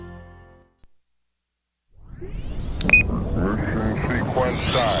Launch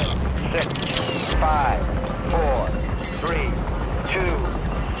start. 6, 5, 4, 3, 2,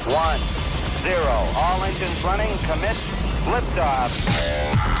 1, 0. All engines running. Commit. Liftoff.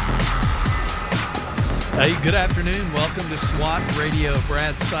 Hey, good afternoon. Welcome to SWAT Radio.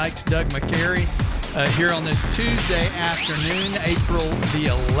 Brad Sykes, Doug McCary, here on this Tuesday afternoon, April the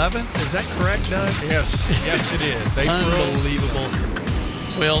 11th. Is that correct, Doug? Yes, it is. April. Unbelievable.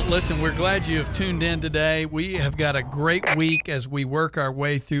 Well, listen, we're glad you have tuned in today. We have got a great week as we work our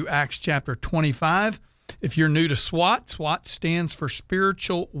way through Acts chapter 25. If you're new to SWAT, SWAT stands for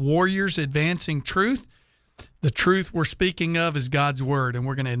Spiritual Warriors Advancing Truth. The truth we're speaking of is God's Word, and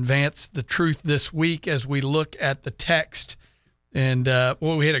we're going to advance the truth this week as we look at the text. And,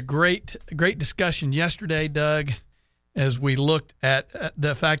 we had a great discussion yesterday, Doug, as we looked at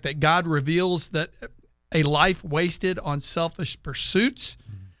the fact that God reveals that a life wasted on selfish pursuits.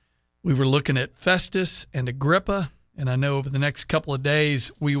 We were looking at Festus and Agrippa, and I know over the next couple of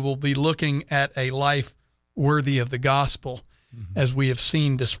days we will be looking at a life worthy of the gospel, as we have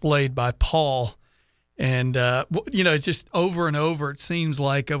seen displayed by Paul. And, it's just over and over, it seems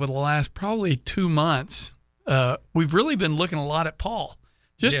like over the last probably 2 months, we've really been looking a lot at Paul,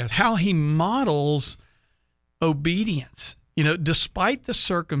 just how he models obedience, despite the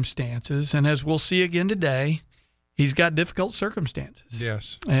circumstances. And as we'll see again today, he's got difficult circumstances.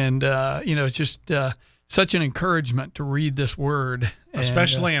 Yes. And, it's just such an encouragement to read this word.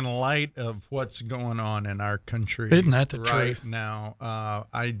 Especially in light of what's going on in our country. Isn't that the right truth? Now,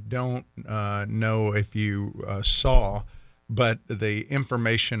 I don't know if you saw, but the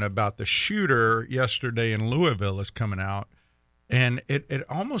information about the shooter yesterday in Louisville is coming out, and it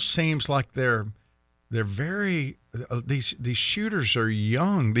almost seems like they're very these shooters are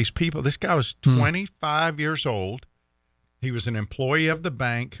young. These people. This guy was 25 years old. He was an employee of the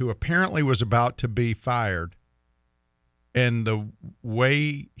bank who apparently was about to be fired. And the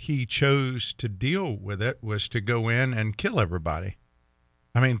way he chose to deal with it was to go in and kill everybody.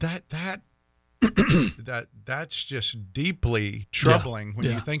 I mean, that's just deeply troubling when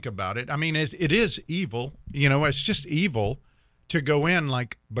you think about it. I mean, it is evil. It's just evil to go in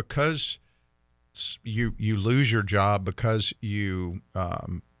because you lose your job because you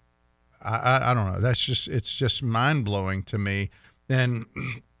I don't know. It's just mind blowing to me. And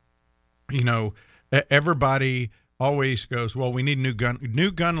everybody always goes, well, we need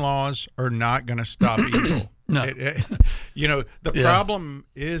new gun laws are not going to stop evil. No. The problem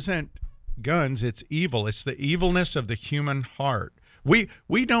isn't guns, it's evil. It's the evilness of the human heart. We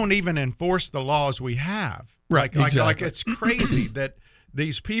don't even enforce the laws we have. Right. Like it's crazy that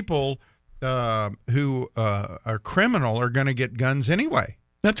these people who are criminal are going to get guns anyway.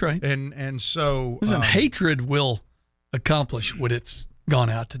 That's right. And so hatred will accomplish what it's gone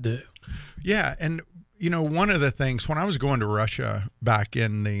out to do. Yeah, and one of the things when I was going to Russia back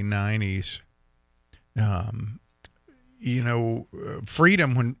in the 90s,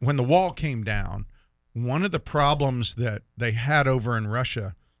 freedom when the wall came down, one of the problems that they had over in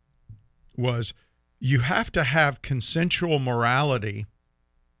Russia was you have to have consensual morality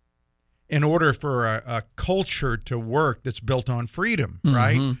in order for a culture to work that's built on freedom,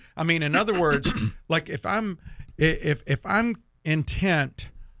 right? I mean, in other words, like if I'm intent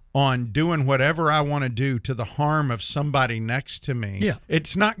on doing whatever I want to do to the harm of somebody next to me,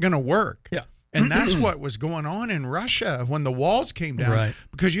 it's not going to work. Yeah. And that's what was going on in Russia when the walls came down, right?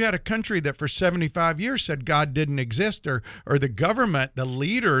 Because you had a country that for 75 years said God didn't exist, or the government, the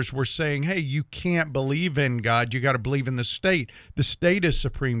leaders were saying, hey, you can't believe in God. You got to believe in the state. The state is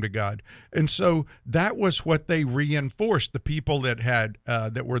supreme to God. And so that was what they reinforced. The people that had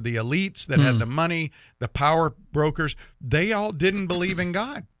that were the elites, that had the money, the power brokers, they all didn't believe in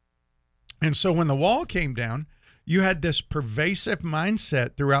God. And so when the wall came down, you had this pervasive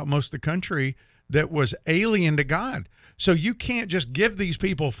mindset throughout most of the country that was alien to God. So you can't just give these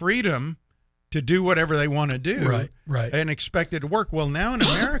people freedom to do whatever they want to do, right, and expect it to work. Well, now in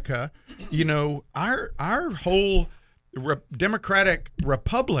America, our whole democratic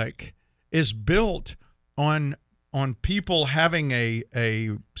republic is built on people having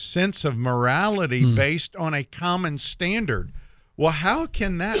a sense of morality based on a common standard. Well, how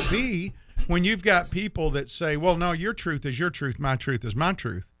can that be when you've got people that say, well, no, your truth is your truth, my truth is my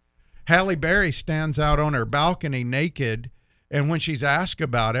truth? Halle Berry stands out on her balcony naked, and when she's asked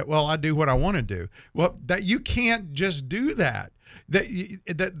about it, well, I do what I want to do. Well, that you can't just do that.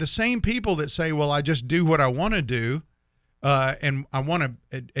 That the same people that say, well, I just do what I want to do, and I want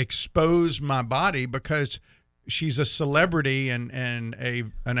to expose my body because she's a celebrity and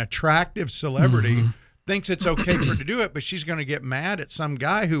an attractive celebrity, thinks it's okay for her to do it, but she's going to get mad at some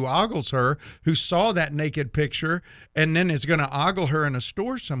guy who ogles her, who saw that naked picture, and then is going to ogle her in a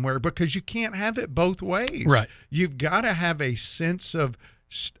store somewhere, because you can't have it both ways. Right. You've got to have a sense of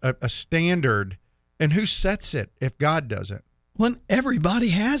a standard, and who sets it if God doesn't? Well, everybody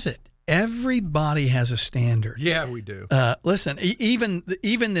has it. Everybody has a standard. Yeah, we do. Listen, even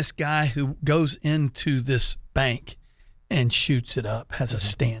this guy who goes into this bank and shoots it up has a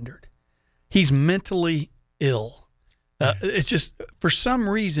standard. He's mentally ill. It's just, for some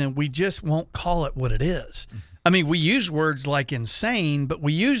reason, we just won't call it what it is. I mean, we use words like insane, but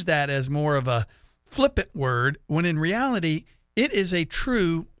we use that as more of a flippant word, when in reality, it is a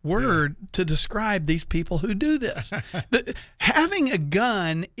true word to describe these people who do this. Having a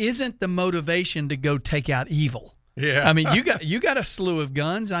gun isn't the motivation to go take out evil. Yeah. I mean, you got a slew of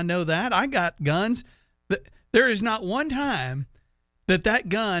guns. I know that. I got guns. There is not one time that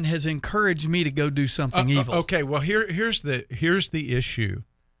gun has encouraged me to go do something evil. Okay, well here's the issue,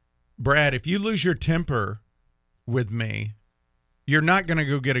 Brad. If you lose your temper with me, you're not going to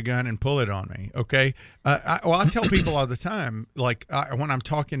go get a gun and pull it on me, okay? I tell people all the time, like when I'm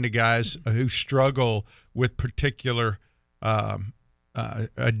talking to guys who struggle with particular what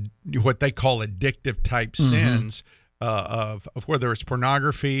they call addictive type sins of whether it's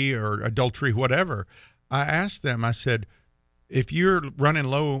pornography or adultery, whatever, I ask them, I said, if you're running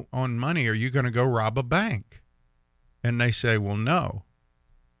low on money, are you going to go rob a bank? And they say, well, no.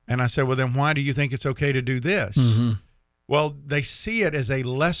 And I said, well, then why do you think it's okay to do this? Mm-hmm. Well, they see it as a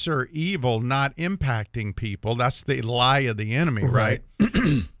lesser evil, not impacting people. That's the lie of the enemy, right?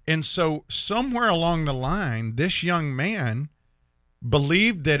 And so somewhere along the line, this young man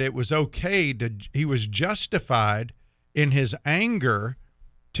believed that it was okay he was justified in his anger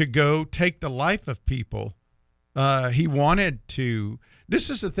to go take the life of people. He wanted to. This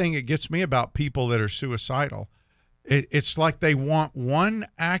is the thing that gets me about people that are suicidal. It's like they want one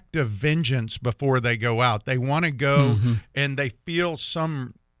act of vengeance before they go out. They want to go and they feel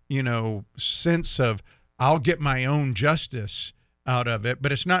some, sense of, I'll get my own justice out of it,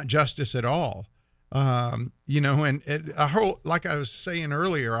 but it's not justice at all. And our whole, like I was saying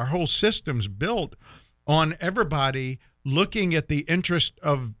earlier, our whole system's built on everybody looking at the interest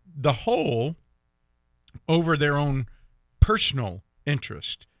of the whole over their own personal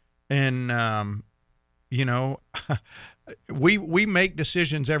interest. And, we make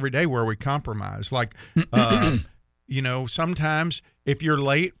decisions every day where we compromise. Like, sometimes if you're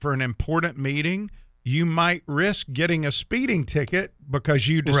late for an important meeting, you might risk getting a speeding ticket because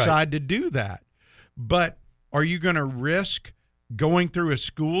you decide to do that. But are you going to risk going through a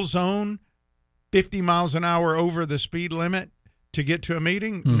school zone 50 miles an hour over the speed limit to get to a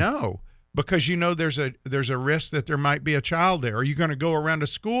meeting? No, because there's a risk that there might be a child there. Are you going to go around a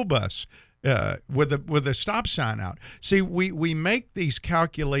school bus with a stop sign out? See, we make these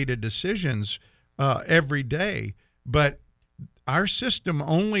calculated decisions every day, but our system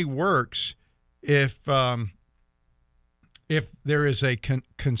only works if there is a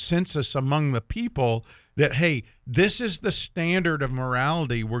consensus among the people that, hey, this is the standard of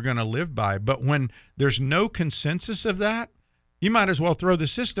morality we're going to live by. But when there's no consensus of that, you might as well throw the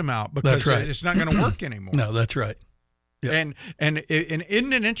system out, because it's not going to work anymore. No, that's right. Yeah. And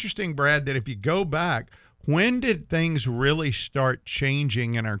isn't it interesting, Brad, that if you go back, when did things really start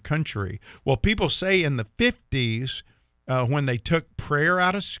changing in our country? Well, people say in the 50s, when they took prayer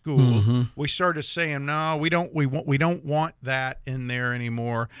out of school, we started saying, no, we don't want that in there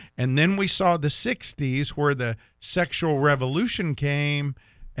anymore. And then we saw the 60s where the sexual revolution came,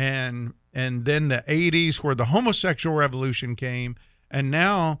 and then the 80s where the homosexual revolution came, and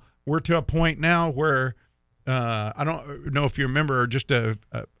now we're to a point now where I don't know if you remember, just a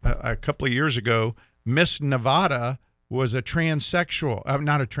couple of years ago, Miss Nevada was a transsexual,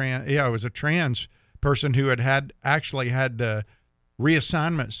 it was a trans person who had actually had the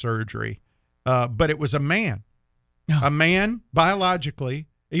reassignment surgery, but it was a man. A man, biologically,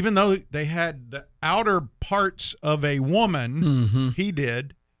 even though they had the outer parts of a woman, he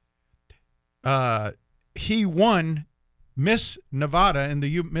did. He won Miss Nevada in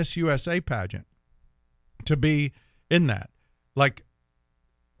the Miss USA pageant to be in that. Like,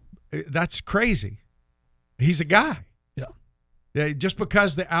 that's crazy. He's a guy. Yeah. Just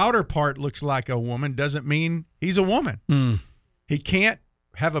because the outer part looks like a woman doesn't mean he's a woman. He can't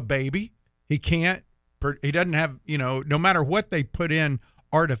have a baby. He doesn't have, no matter what they put in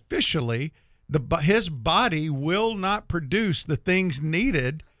artificially, his body will not produce the things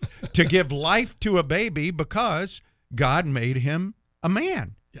needed to give life to a baby, because God made him a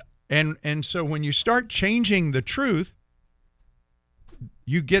man. Yeah. And so when you start changing the truth,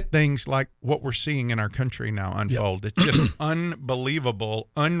 you get things like what we're seeing in our country now unfold. It's just unbelievable,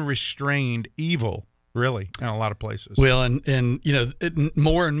 unrestrained evil, really, in a lot of places. Well, and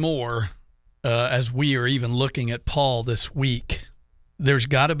more and more, as we are even looking at Paul this week, there's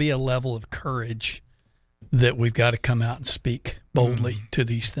got to be a level of courage that we've got to come out and speak boldly to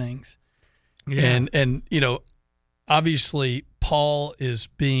these things. Yeah. And obviously Paul is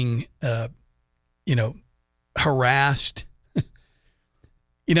being, harassed,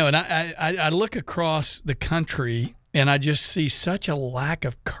 and I look across the country and I just see such a lack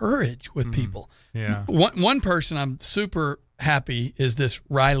of courage with people. Yeah. One person I'm super happy is this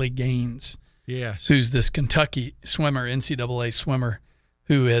Riley Gaines. Yes. Who's this Kentucky swimmer, NCAA swimmer,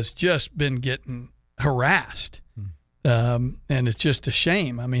 who has just been getting harassed. And it's just a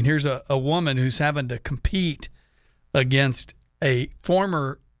shame. I mean, here's a woman who's having to compete against a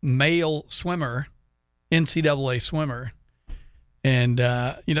former male swimmer, NCAA swimmer. And,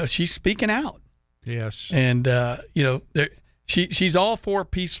 she's speaking out. Yes. And, she's all for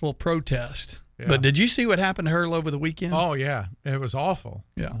peaceful protest. Yeah. But did you see what happened to her over the weekend? Oh, yeah. It was awful.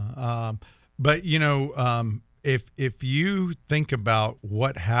 Yeah. But, if you think about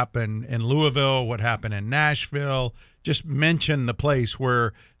what happened in Louisville, what happened in Nashville, just mention the place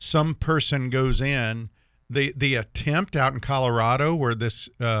where some person goes in, the attempt out in Colorado where this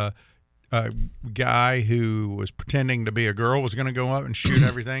guy who was pretending to be a girl was going to go up and shoot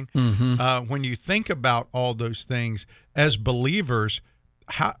everything. When you think about all those things as believers,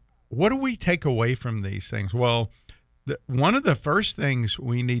 what do we take away from these things? Well, one of the first things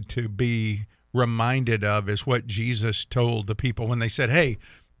we need to be reminded of is what Jesus told the people when they said, hey,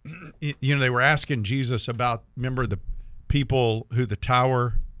 they were asking Jesus about, remember the people who the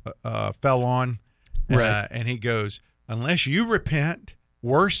tower fell on? Right. And he goes, unless you repent,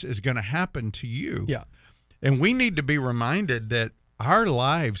 worse is going to happen to you. Yeah. And we need to be reminded that our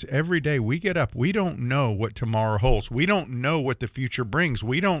lives, every day we get up, we don't know what tomorrow holds. We don't know what the future brings.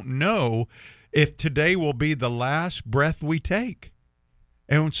 We don't know if today will be the last breath we take.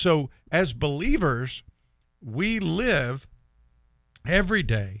 And so as believers, we live every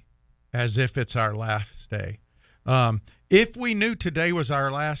day as if it's our last day. If we knew today was our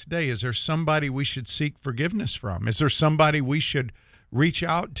last day, is there somebody we should seek forgiveness from? Is there somebody we should reach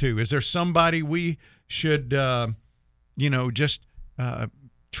out to? Is there somebody we should, try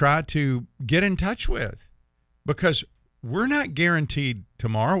to get in touch with? Because we're not guaranteed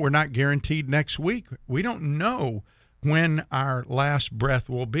tomorrow. We're not guaranteed next week. We don't know when our last breath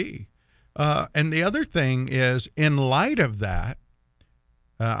will be. And the other thing is, in light of that,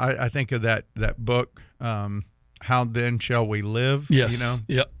 I think of that book, How Then Shall We Live? Yes.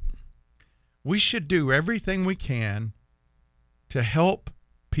 Yep. We should do everything we can to help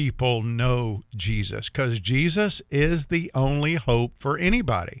people know Jesus, because Jesus is the only hope for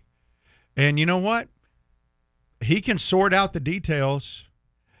anybody. And you know what? He can sort out the details.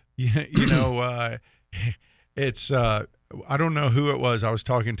 It's I don't know who it was I was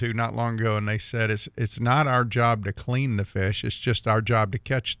talking to not long ago, and they said it's not our job to clean the fish. It's just our job to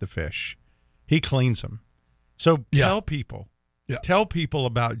catch the fish. He cleans them. So tell people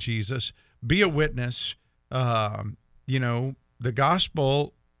about Jesus. Be a witness. The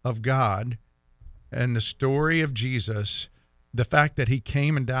gospel of God and the story of Jesus, the fact that he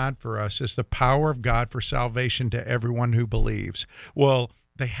came and died for us, is the power of God for salvation to everyone who believes. Well,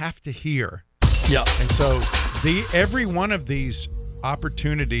 they have to hear. Yeah. And so every one of these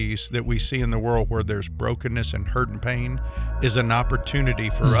opportunities that we see in the world where there's brokenness and hurt and pain is an opportunity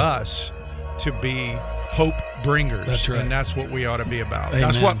for us to be hope bringers. That's right. And that's what we ought to be about. Amen.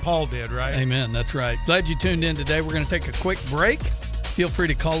 That's what Paul did, right? Amen. That's right. Glad you tuned in today. We're going to take a quick break. Feel free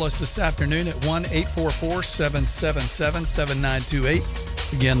to call us this afternoon at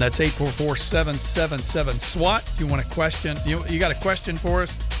 1-844-777-7928. Again, that's 844-777-SWAT. If you want a question, you got a question for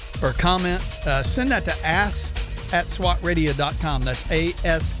us or a comment, send that to ask@swatradio.com. That's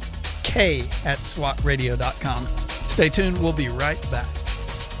ask@swatradio.com. Stay tuned. We'll be right back.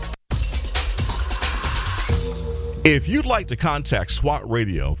 If you'd like to contact SWAT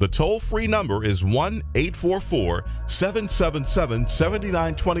Radio, the toll-free number is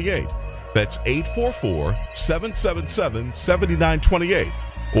 1-844-777-7928. That's 844-777-7928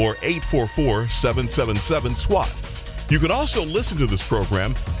 or 844-777-SWAT. You can also listen to this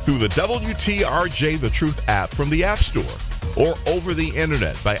program through the WTRJ The Truth app from the App Store or over the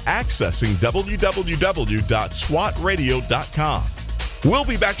internet by accessing www.swatradio.com. We'll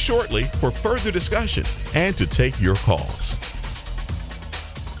be back shortly for further discussion and to take your calls.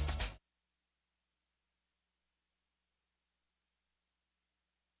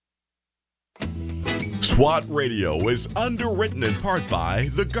 SWAT Radio is underwritten in part by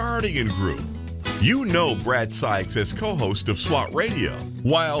The Guardian Group. You know Brad Sykes as co-host of SWAT Radio.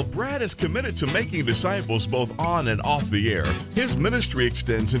 While Brad is committed to making disciples both on and off the air, his ministry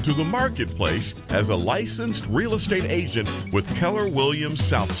extends into the marketplace as a licensed real estate agent with Keller Williams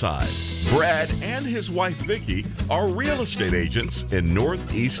Southside. Brad and his wife Vicki are real estate agents in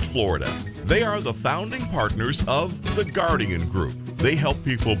Northeast Florida. They are the founding partners of The Guardian Group. They help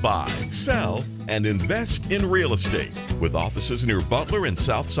people buy, sell, and invest in real estate with offices near Butler and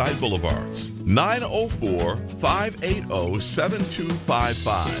Southside Boulevards.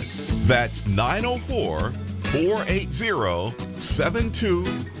 904-580-7255. That's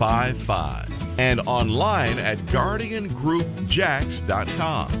 904-480-7255. And online at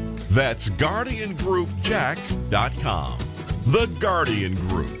GuardianGroupJax.com. That's GuardianGroupJax.com. The Guardian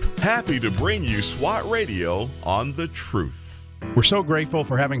Group. Happy to bring you SWAT Radio on The Truth. We're so grateful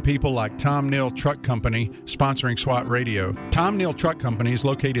for having people like Tom Neal Truck Company sponsoring SWAT Radio. Tom Neal Truck Company is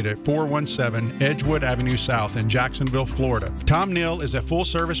located at 417 Edgewood Avenue South in Jacksonville, Florida. Tom Neal is a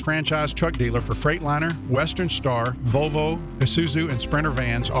full-service franchise truck dealer for Freightliner, Western Star, Volvo, Isuzu, and Sprinter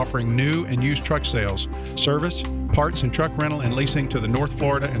vans, offering new and used truck sales, service, parts, and truck rental and leasing to the North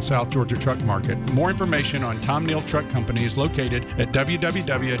Florida and South Georgia truck market. More information on Tom Neal Truck Company is located at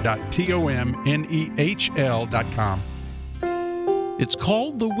www.tomnehl.com. It's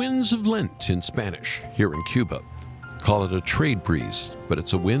called the winds of Lent in Spanish here in Cuba. Call it a trade breeze, but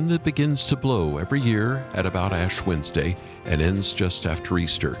it's a wind that begins to blow every year at about Ash Wednesday and ends just after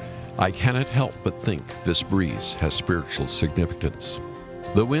Easter. I cannot help but think this breeze has spiritual significance.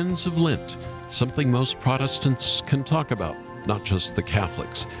 The winds of Lent, something most Protestants can talk about, not just the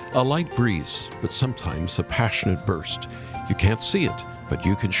Catholics. A light breeze, but sometimes a passionate burst. You can't see it, but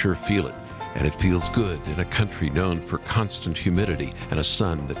you can sure feel it. And it feels good in a country known for constant humidity and a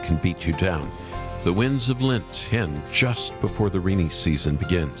sun that can beat you down. The winds of Lent end just before the rainy season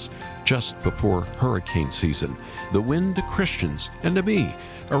begins, just before hurricane season. The wind to Christians and to me,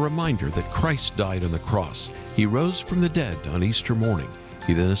 a reminder that Christ died on the cross. He rose from the dead on Easter morning.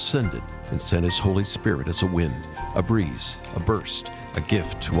 He then ascended and sent his Holy Spirit as a wind, a breeze, a burst, a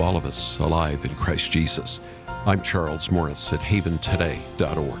gift to all of us alive in Christ Jesus. I'm Charles Morris at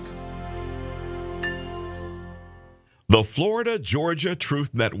haventoday.org. The Florida Georgia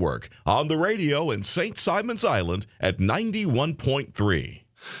Truth Network, on the radio in St. Simon's Island at 91.3.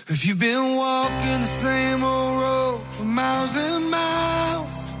 If you've been walking the same old road for miles and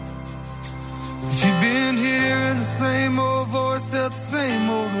miles, if you've been hearing the same old voice tell the same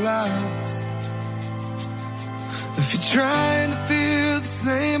old lies, if you're trying to fill the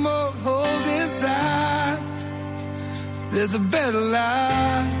same old holes inside, there's a better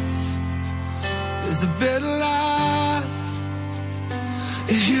life. There's a better life.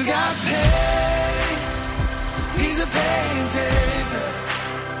 If you got pain, he's a pain taker.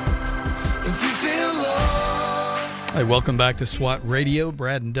 If you feel lost. Hey, welcome back to SWAT Radio.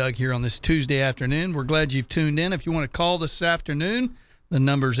 Brad and Doug here on this Tuesday afternoon. We're glad you've tuned in. If you want to call this afternoon, the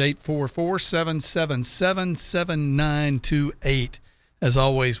number's 844-777-7928. As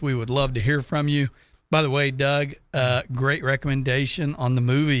always, we would love to hear from you. By the way, Doug, great recommendation on the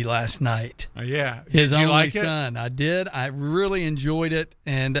movie last night. Yeah. His only like son. I did. I really enjoyed it.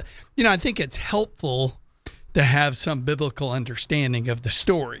 And, I think it's helpful to have some biblical understanding of the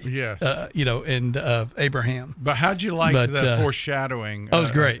story. Yes. And of Abraham. But how'd you like the foreshadowing? It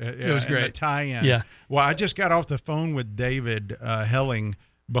was great. It was great. And the tie-in. Yeah. Well, I just got off the phone with David Helling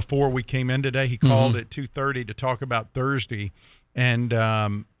before we came in today. He called at 2:30 to talk about Thursday. And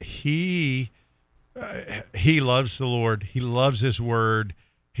he loves the Lord. He loves his word.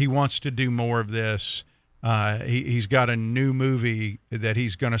 He wants to do more of this. He's got a new movie that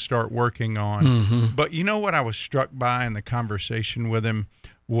he's going to start working on. Mm-hmm. But you know what I was struck by in the conversation with him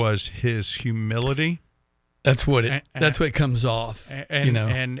was his humility. That's what comes off.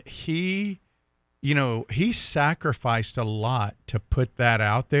 And he sacrificed a lot to put that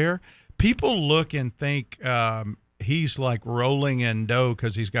out there. People look and think he's like rolling in dough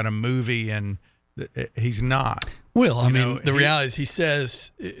because he's got a movie, and he's not. Well, the reality is he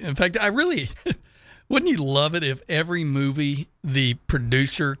says, in fact, I really, wouldn't you love it if every movie the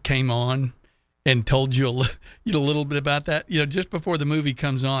producer came on and told you a little bit about that? Just before the movie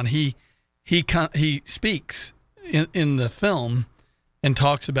comes on, he speaks in the film and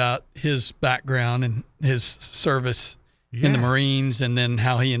talks about his background and his service in the Marines, and then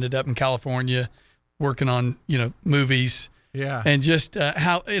how he ended up in California working on, movies. Yeah. And just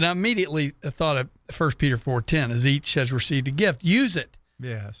how, and I immediately thought of 1 Peter 4:10, as each has received a gift, use it.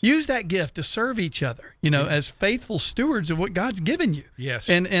 Yes. Use that gift to serve each other, as faithful stewards of what God's given you. Yes.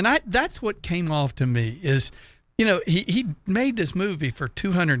 And that's what came off to me is, he made this movie for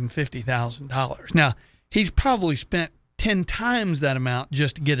 $250,000. Now, he's probably spent 10 times that amount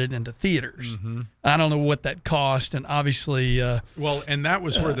just to get it into theaters. Mm-hmm. I don't know what that cost, and obviously and that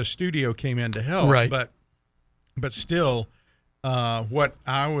was where the studio came in to help. Right. But still, what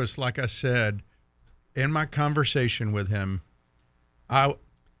I was, like I said, in my conversation with him, I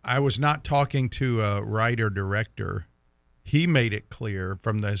was not talking to a writer-director. He made it clear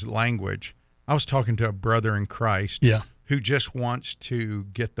from his language. I was talking to a brother in Christ who just wants to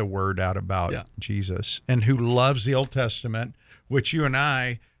get the word out about Jesus, and who loves the Old Testament, which you and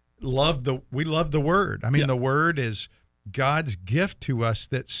I love. We love the Word. I mean, the Word is God's gift to us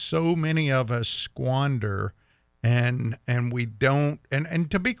that so many of us squander, and we don't.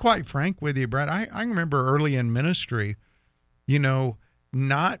 And to be quite frank with you, Brad, I remember early in ministry,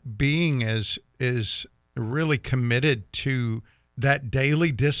 not being as really committed to that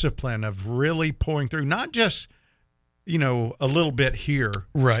daily discipline of really pouring through, not just a little bit here,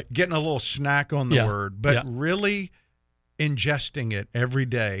 right, getting a little snack on the Word, but really ingesting it every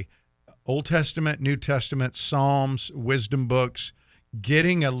day. Old Testament, New Testament, Psalms, wisdom books,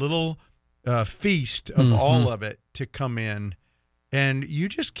 getting a little feast of all of it to come in. And you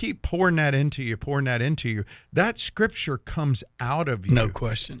just keep pouring that into you. That scripture comes out of you. No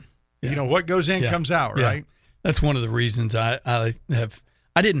question. Yeah. What goes in comes out, right? That's one of the reasons I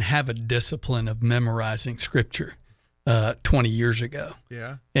didn't have a discipline of memorizing scripture 20 years ago.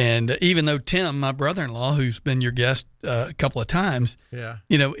 Yeah. And even though Tim, my brother-in-law, who's been your guest a couple of times,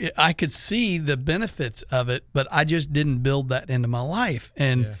 I could see the benefits of it, but I just didn't build that into my life.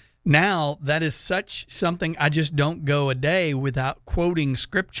 And now that is something I just don't go a day without quoting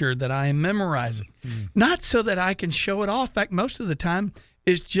scripture that I am memorizing. Mm-hmm. Not so that I can show it off. In fact, most of the time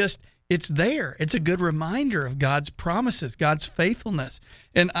it's there. It's a good reminder of God's promises, God's faithfulness.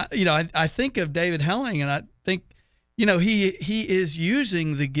 And I think of David Helling, and I think he is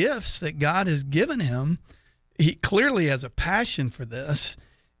using the gifts that God has given him. He clearly has a passion for this,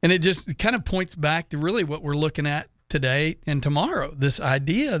 and it just kind of points back to really what we're looking at today and tomorrow, this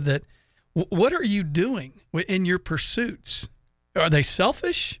idea that what are you doing in your pursuits? Are they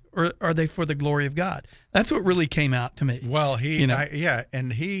selfish, or are they for the glory of God? That's what really came out to me. Well,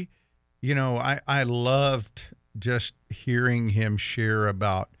 I loved just hearing him share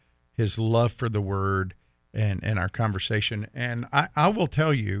about his love for the Word and our conversation. And I will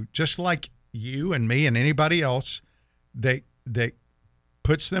tell you, just like you and me and anybody else that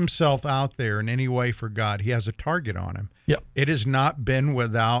puts themselves out there in any way for God, he has a target on him. Yep. It has not been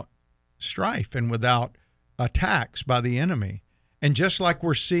without strife and without attacks by the enemy. And just like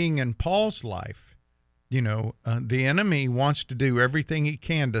we're seeing in Paul's life, the enemy wants to do everything he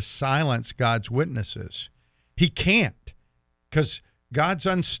can to silence God's witnesses. He can't, because God's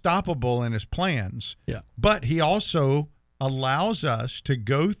unstoppable in his plans. Yeah. But he also allows us to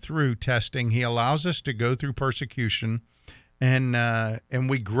go through testing. He allows us to go through persecution, and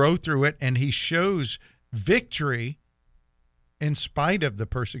we grow through it, and he shows victory in spite of the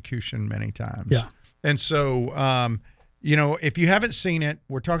persecution many times. Yeah. And so, if you haven't seen it,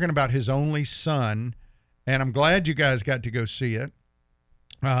 we're talking about his only son, and I'm glad you guys got to go see it.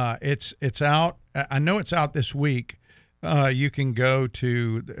 It's out. I know it's out this week. You can go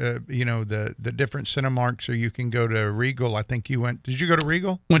to the different Cinemarks, or you can go to Regal. I think you went. Did you go to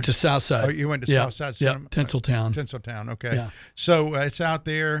Regal? Went to Southside. Oh, you went to Southside Cinema. Tinseltown. Tinseltown. Okay. Yeah. So it's out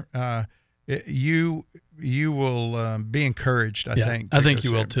there. You will be encouraged. I think. I think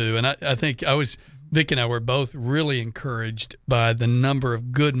you will too. And I think Vic and I were both really encouraged by the number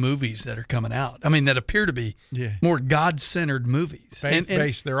of good movies that are coming out. I mean, that appear to be more God-centered movies.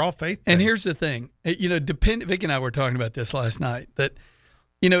 Faith-based. They're all faith-based. And here's the thing. Vic and I were talking about this last night, that,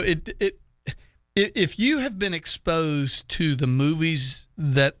 if you have been exposed to the movies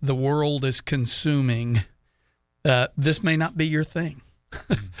that the world is consuming, this may not be your thing.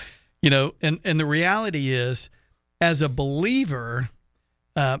 And the reality is, as a believer,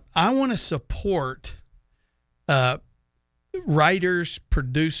 I want to support writers,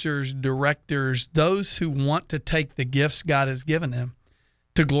 producers, directors, those who want to take the gifts God has given them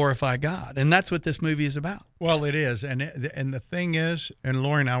to glorify God. And that's what this movie is about. Well, it is. And the thing is, and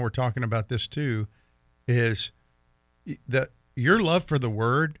Lori and I were talking about this too, is that your love for the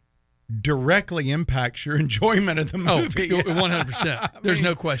Word directly impacts your enjoyment of the movie. 100%. There's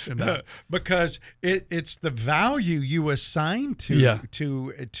no question about it. Because it's the value you assign to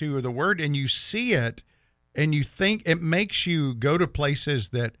the Word, and you see it, and you think it makes you go to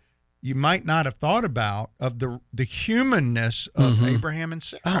places that you might not have thought about of the humanness of Abraham and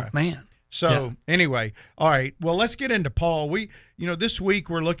Sarah. Oh, man. So anyway, all right. Well, let's get into Paul. This week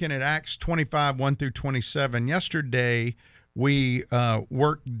we're looking at Acts 25, 1 through 27. Yesterday we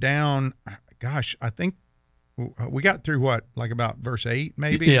worked down, I think we got through about verse 8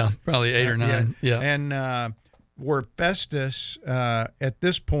 maybe? Yeah, probably 8 or 9. Yeah. And where Festus, at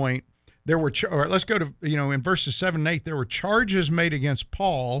this point, there were, let's go to, in verses 7 and 8, there were charges made against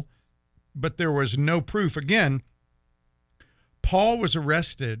Paul, but there was no proof. Again, Paul was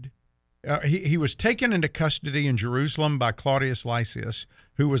arrested. He was taken into custody in Jerusalem by Claudius Lysias,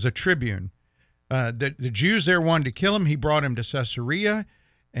 who was a tribune. The Jews there wanted to kill him. He brought him to Caesarea,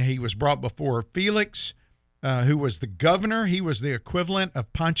 and he was brought before Felix, who was the governor. He was the equivalent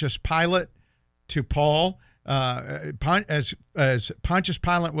of Pontius Pilate to Paul. As Pontius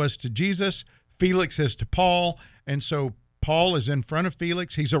Pilate was to Jesus, Felix is to Paul. And so Paul is in front of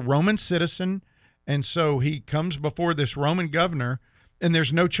Felix. He's a Roman citizen, and so he comes before this Roman governor, and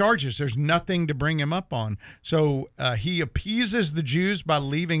there's no charges. There's nothing to bring him up on. So he appeases the Jews by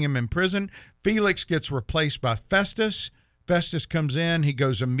leaving him in prison. Felix gets replaced by Festus. Festus comes in. He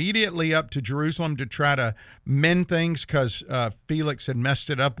goes immediately up to Jerusalem to try to mend things because Felix had messed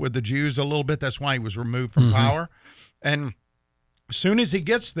it up with the Jews a little bit. That's why he was removed from power. And as soon as he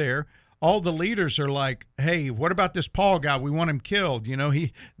gets there, all the leaders are like, hey, what about this Paul guy? We want him killed.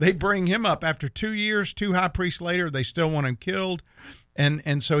 They bring him up after 2 years, 2 high priests later, they still want him killed.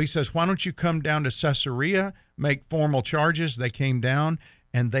 And so he says, why don't you come down to Caesarea, make formal charges? They came down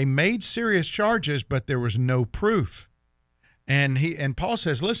and they made serious charges, but there was no proof. And Paul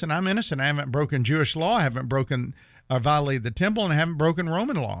says, listen, I'm innocent. I haven't broken Jewish law. I haven't violated the temple, and I haven't broken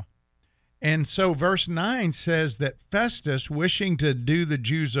Roman law. And so verse 9 says that Festus, wishing to do the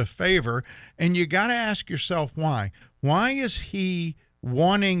Jews a favor, and you got to ask yourself why. Why is he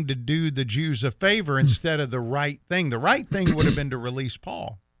wanting to do the Jews a favor instead of the right thing? The right thing would have been to release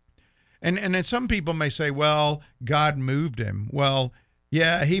Paul. And then some people may say, well, God moved him. Well,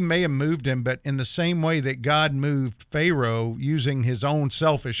 yeah, he may have moved him, but in the same way that God moved Pharaoh using his own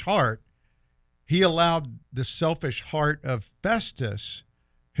selfish heart, he allowed the selfish heart of Festus,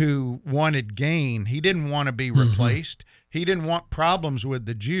 who wanted gain. He didn't want to be replaced. He didn't want problems with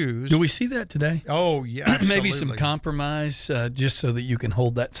the Jews. Do we see that today? Oh, yeah, absolutely. Maybe some compromise just so that you can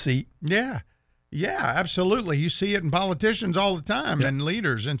hold that seat. Yeah, absolutely. You see it in politicians all the time and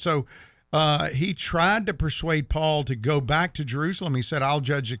leaders. And so he tried to persuade Paul to go back to Jerusalem. He said, I'll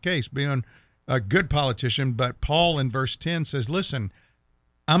judge the case, being a good politician. But Paul in verse 10 says, listen,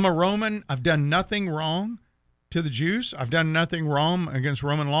 I'm a Roman. I've done nothing wrong to the Jews. I've done nothing wrong against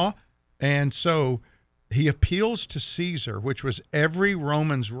Roman law. And so he appeals to Caesar, which was every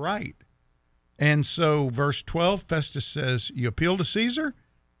Roman's right. And so verse 12, Festus says, you appeal to Caesar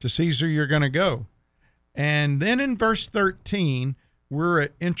you're going to go. And then in verse 13, we're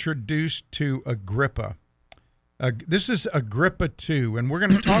introduced to Agrippa. This is Agrippa 2, and we're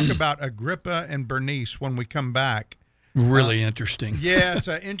going to talk about Agrippa and Bernice when we come back. Really interesting. Yeah, it's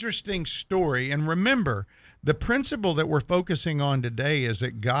an interesting story. And remember, the principle that we're focusing on today is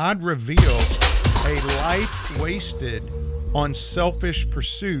that God reveals a life wasted on selfish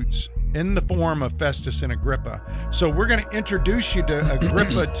pursuits in the form of Festus and Agrippa. So we're going to introduce you to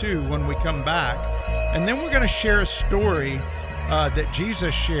Agrippa 2 when we come back. And then we're going to share a story that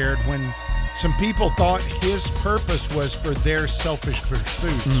Jesus shared when some people thought his purpose was for their selfish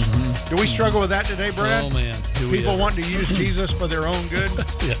pursuits. Do we struggle with that today, Brad? Oh, man. People wanting to use Jesus for their own good?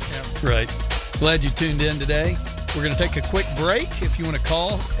 Yeah, right. Glad you tuned in today. We're going to take a quick break. If you want to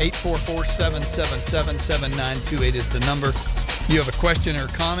call, 844-777-7928 is the number. If you have a question or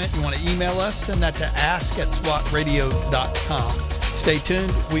comment, you want to email us, send that to ask@swatradio.com. Stay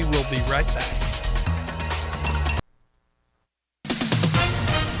tuned. We will be right back.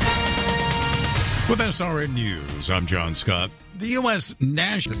 With SRN News, I'm John Scott. The U.S.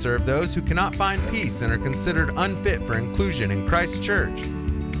 National... to serve those who cannot find peace and are considered unfit for inclusion in Christ's church.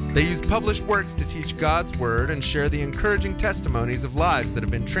 They use published works to teach God's Word and share the encouraging testimonies of lives that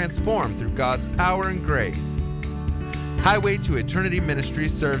have been transformed through God's power and grace. Highway to Eternity Ministry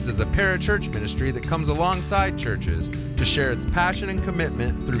serves as a parachurch ministry that comes alongside churches to share its passion and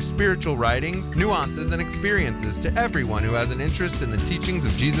commitment through spiritual writings, nuances, and experiences to everyone who has an interest in the teachings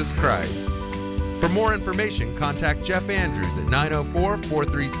of Jesus Christ. For more information, contact Jeff Andrews at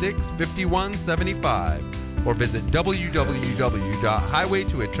 904-436-5175 or visit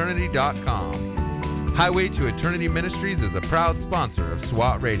www.highwaytoeternity.com. Highway to Eternity Ministries is a proud sponsor of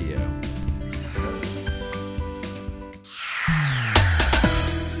SWAT Radio.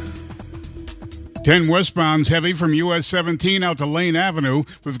 10 westbound's heavy from US 17 out to Lane Avenue.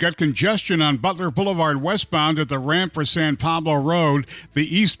 We've got congestion on Butler Boulevard westbound at the ramp for San Pablo Road. The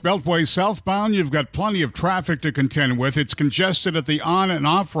East Beltway southbound, you've got plenty of traffic to contend with. It's congested at the on and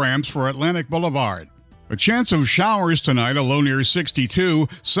off ramps for Atlantic Boulevard. A chance of showers tonight, a low near 62.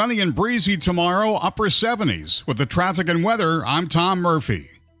 Sunny and breezy tomorrow, upper 70s. With the traffic and weather, I'm Tom Murphy.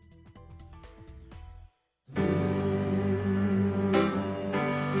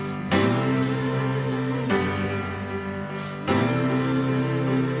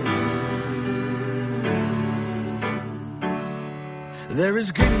 There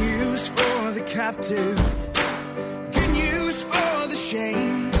is good news for the captive, good news for the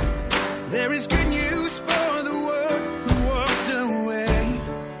shame. There is good news for the world who walked away.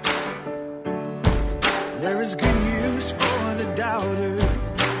 There is good news for the doubter,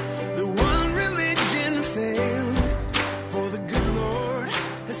 the one religion failed, for the good Lord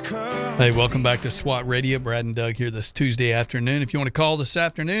has come. Hey, welcome back to SWAT Radio. Brad and Doug here this Tuesday afternoon. If you want to call this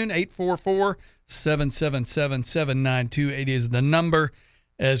afternoon, 844-777-7928 is the number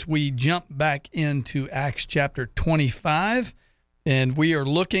as we jump back into Acts chapter 25. And we are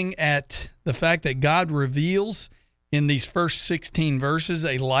looking at the fact that God reveals in these first 16 verses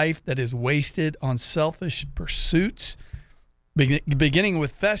a life that is wasted on selfish pursuits, beginning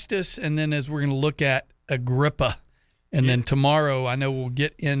with Festus, and then as we're going to look at Agrippa. And then tomorrow, I know we'll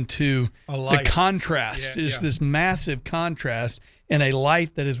get into the contrast. It's this massive contrast in a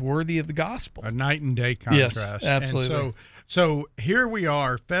life that is worthy of the gospel. A night and day contrast. Yes, absolutely. And so here we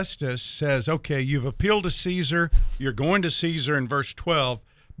are. Festus says, okay, you've appealed to Caesar. You're going to Caesar in verse 12.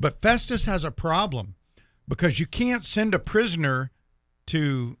 But Festus has a problem because you can't send a prisoner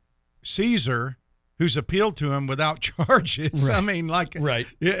to Caesar who's appealed to him without charges. Right. I mean,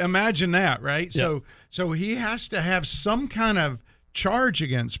 imagine that, right? Yep. So he has to have some kind of charge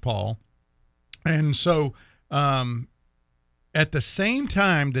against Paul. And so at the same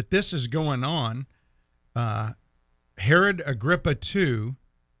time that this is going on, Herod Agrippa II,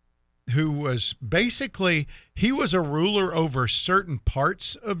 who was basically, he was a ruler over certain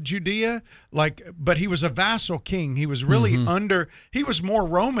parts of Judea, but he was a vassal king. He was really he was more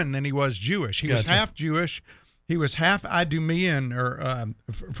Roman than he was Jewish. He was half Jewish. He was half Idumean,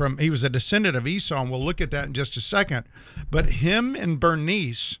 he was a descendant of Esau, and we'll look at that in just a second. But him and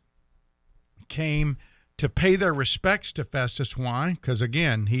Bernice came to pay their respects to Festus. Why? Because,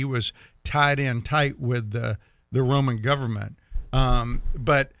 again, he was tied in tight with the Roman government.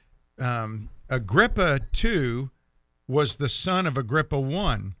 But Agrippa II was the son of Agrippa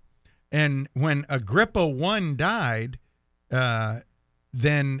I. And when Agrippa I died,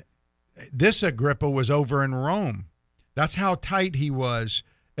 then this Agrippa was over in Rome. That's how tight he was.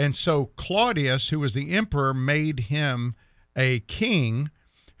 And so Claudius, who was the emperor, made him a king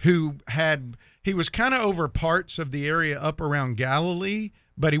he was kind of over parts of the area up around Galilee,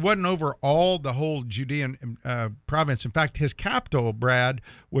 but he wasn't over the whole Judean province. In fact, his capital, Brad,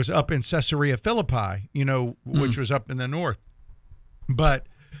 was up in Caesarea Philippi, which was up in the north. But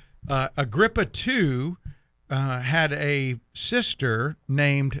Agrippa II had a sister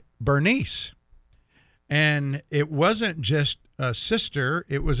named Bernice. And it wasn't just a sister,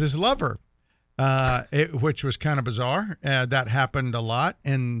 it was his lover, which was kind of bizarre. That happened a lot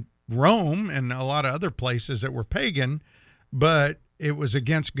in Rome and a lot of other places that were pagan, but it was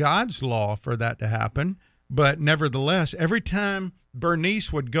against God's law for that to happen. But nevertheless, every time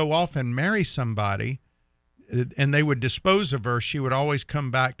Bernice would go off and marry somebody and they would dispose of her, she would always come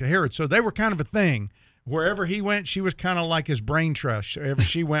back to Herod. So they were kind of a thing. Wherever he went, she was kind of like his brain trust. Wherever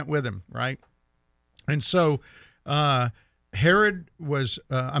she went with him, right? And so Agrippa was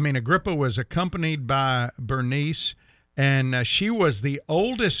accompanied by Bernice, and she was the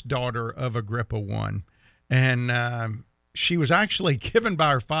oldest daughter of Agrippa I. And she was actually given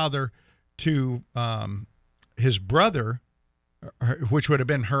by her father to his brother, which would have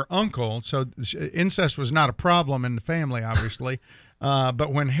been her uncle. So incest was not a problem in the family, obviously.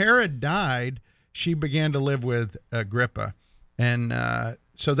 But when Herod died, she began to live with Agrippa. And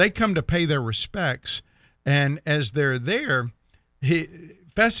so they come to pay their respects. And as they're there,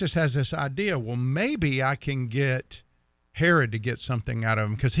 Festus has this idea, well, maybe I can get Herod to get something out of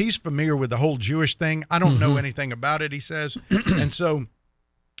him because he's familiar with the whole Jewish thing. I don't know anything about it, he says. And so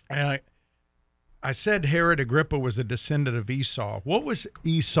I said Herod Agrippa was a descendant of Esau. What was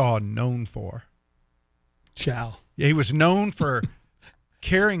Esau known for? Chow. He was known for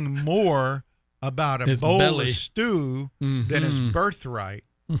caring more about a bowl of stew than his birthright.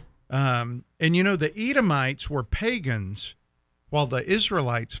 And, the Edomites were pagans while the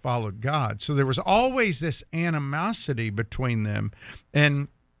Israelites followed God. So there was always this animosity between them. And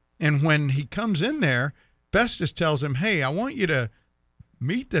And when he comes in there, Festus tells him, hey, I want you to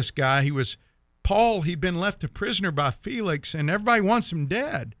meet this guy. He'd been left a prisoner by Felix, and everybody wants him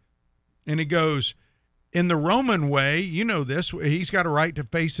dead. And he goes, in the Roman way, you know this, he's got a right to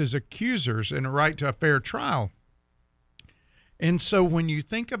face his accusers and a right to a fair trial. And so when you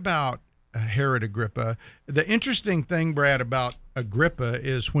think about Herod Agrippa, the interesting thing, Brad, about Agrippa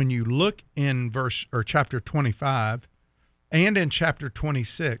is when you look in chapter 25 and in chapter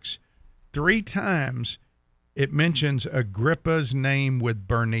 26, 3 times it mentions Agrippa's name with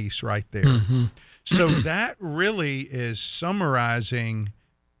Bernice right there. Mm-hmm. So that really is summarizing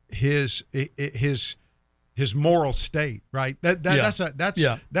his moral state, right?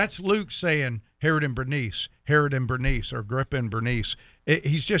 That's Luke saying Herod and Bernice, or Agrippa and Bernice.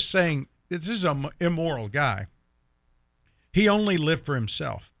 He's just saying this is an immoral guy. He only lived for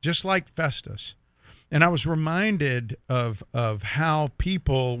himself, just like Festus. And I was reminded of how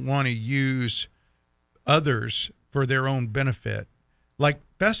people want to use others for their own benefit. Like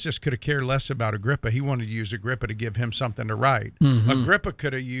Festus could have cared less about Agrippa. He wanted to use Agrippa to give him something to write. Mm-hmm. Agrippa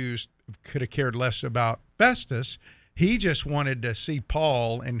could have cared less about Festus. He just wanted to see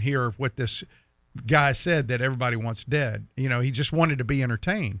Paul and hear what this guy said that everybody wants dead. He just wanted to be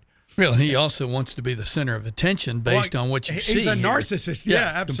entertained. Well, he also wants to be the center of attention based on what you see. He's a narcissist.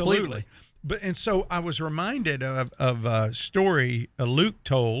 Yeah, absolutely. Completely. And so I was reminded of a story Luke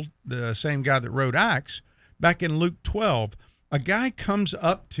told, the same guy that wrote Acts, back in Luke 12. A guy comes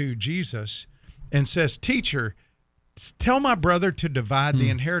up to Jesus and says, "Teacher, tell my brother to divide the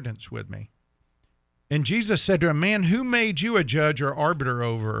inheritance with me." And Jesus said to him, "Man, who made you a judge or arbiter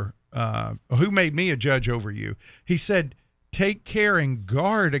over, who made me a judge over you?" He said, "Take care and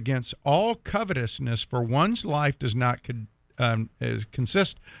guard against all covetousness, for one's life does not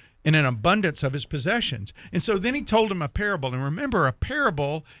consist in an abundance of his possessions." And so then he told him a parable. And remember, a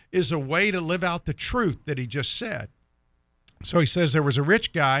parable is a way to live out the truth that he just said. So he says there was a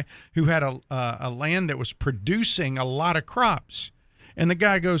rich guy who had a land that was producing a lot of crops. And the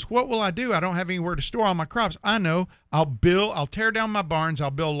guy goes, "What will I do? I don't have anywhere to store all my crops. I know. I'll tear down my barns,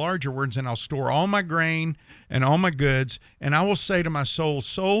 I'll build larger ones, and I'll store all my grain and all my goods. And I will say to my soul,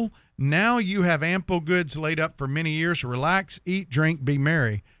 soul, now you have ample goods laid up for many years. Relax, eat, drink, be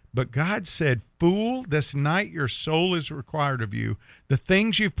merry." But God said, "Fool, this night your soul is required of you. The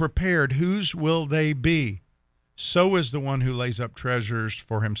things you've prepared, whose will they be? So is the one who lays up treasures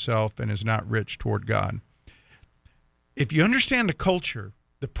for himself and is not rich toward God." If you understand the culture,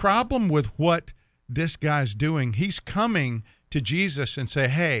 the problem with what this guy's doing, he's coming to Jesus and say,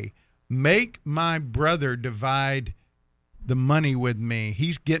 "Hey, make my brother divide the money with me.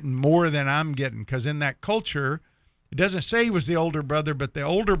 He's getting more than I'm getting." Because in that culture, it doesn't say he was the older brother, but the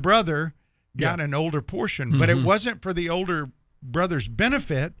older brother got an older portion. Mm-hmm. But it wasn't for the older brother's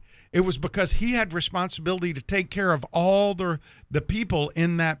benefit. It was because he had responsibility to take care of all the people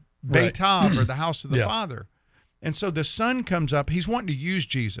in that Beit Av, or the house of the Father. And so the son comes up. He's wanting to use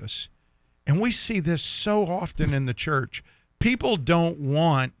Jesus. And we see this so often in the church. People don't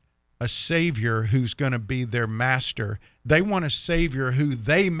want a Savior who's going to be their master. They want a Savior who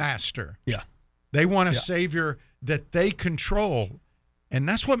they master. Yeah. They want a Savior that they control. And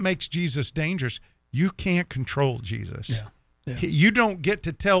that's what makes Jesus dangerous. You can't control Jesus. Yeah. Yeah. You don't get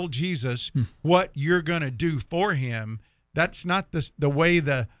to tell Jesus what you're going to do for him. That's not the way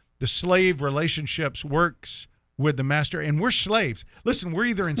the slave relationships works with the master. And we're slaves. Listen, we're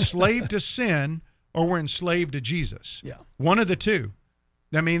either enslaved to sin or we're enslaved to Jesus. Yeah. One of the two.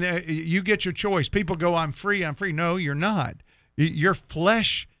 I mean, you get your choice. People go, I'm free. No, you're not. Your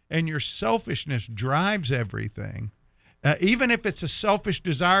flesh and your selfishness drives everything. Even if it's a selfish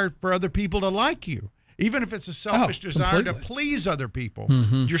desire for other people to like you. Even if it's a selfish desire to please other people,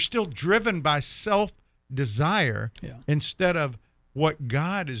 you're still driven by self-desire instead of what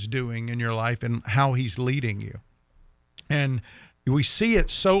God is doing in your life and how he's leading you. And we see it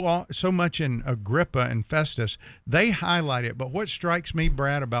so much in Agrippa and Festus. They highlight it. But what strikes me,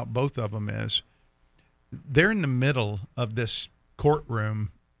 Brad, about both of them is they're in the middle of this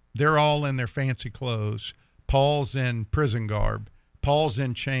courtroom. They're all in their fancy clothes. Paul's in prison garb. Paul's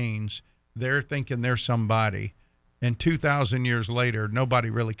in chains. They're thinking they're somebody. And 2,000 years later, nobody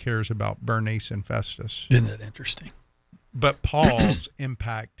really cares about Bernice and Festus. Isn't that interesting? But Paul's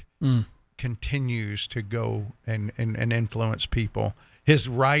impact continues to go and influence people. His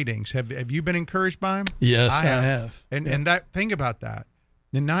writings, have you been encouraged by him? Yes, I have. And that, think about that.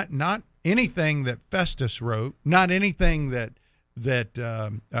 And not anything that Festus wrote, not anything that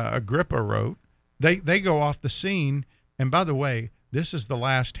Agrippa wrote. They go off the scene. And by the way, this is the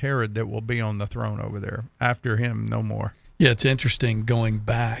last Herod that will be on the throne over there. After him, no more. Yeah, it's interesting going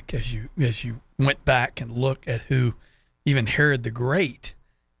back as you went back and look at who even Herod the Great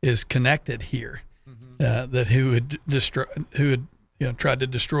is connected here, that who had tried to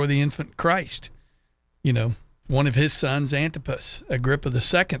destroy the infant Christ. One of his sons, Antipas, Agrippa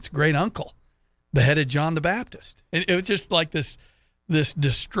II's great uncle, beheaded John the Baptist. It was just like this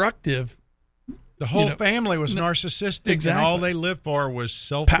destructive. The whole family was narcissistic, exactly. and all they lived for was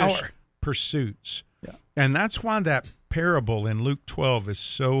selfish power pursuits. Yeah. And that's why that parable in Luke 12 is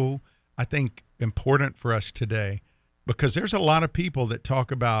so, I think, important for us today, because there's a lot of people that talk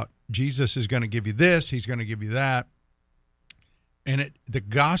about Jesus is going to give you this, he's going to give you that. And the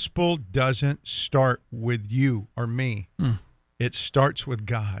gospel doesn't start with you or me. It starts with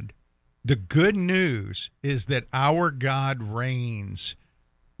God. The good news is that our God reigns.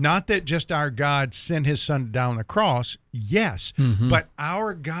 Not that just our God sent his son down the cross, yes, but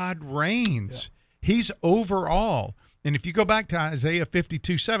our God reigns. Yeah. He's over all. And if you go back to Isaiah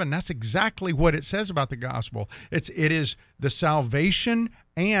 52:7, that's exactly what it says about the gospel. It is the salvation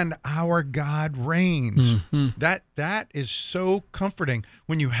and our God reigns. That is so comforting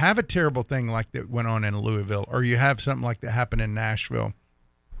when you have a terrible thing like that went on in Louisville, or you have something like that happen in Nashville.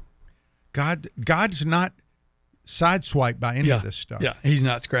 God's not sideswiped by any of this stuff. Yeah, he's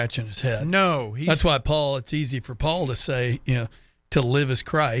not scratching his head. No. That's why it's easy for Paul to say, to live as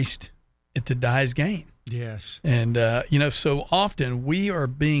Christ and to die as gain. Yes. And, so often we are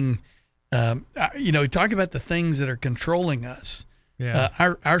being, talk about the things that are controlling us. Yeah.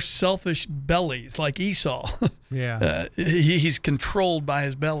 Our selfish bellies, like Esau. Yeah. He's controlled by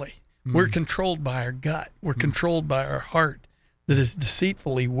his belly. We're controlled by our gut. We're controlled by our heart that is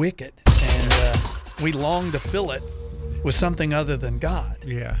deceitfully wicked. And we long to fill it with something other than God.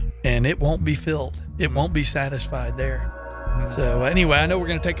 Yeah. And it won't be filled. It won't be satisfied there. So anyway, I know we're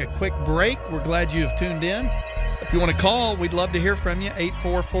going to take a quick break. We're glad you have tuned in. If you want to call, we'd love to hear from you.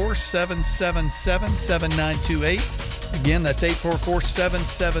 844-777-7928. Again, that's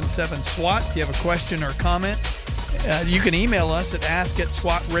 844-777-SWAT. If you have a question or comment, you can email us at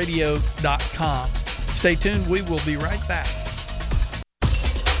ask@swatradio.com. Stay tuned. We will be right back.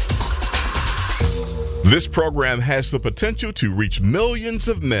 This program has the potential to reach millions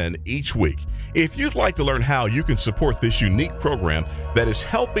of men each week. If you'd like to learn how you can support this unique program that is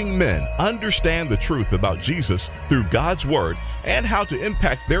helping men understand the truth about Jesus through God's Word and how to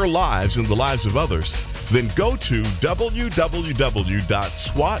impact their lives and the lives of others, then go to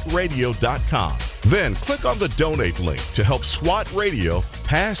www.swatradio.com. Then click on the donate link to help SWAT Radio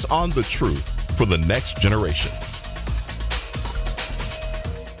pass on the truth for the next generation.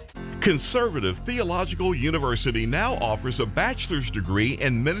 Conservative Theological University now offers a bachelor's degree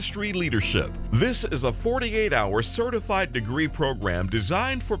in ministry leadership. This is a 48-hour certified degree program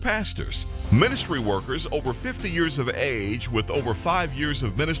designed for pastors, ministry workers over 50 years of age with over 5 years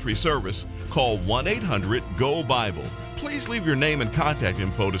of ministry service. Call 1-800-GO-BIBLE. Please leave your name and contact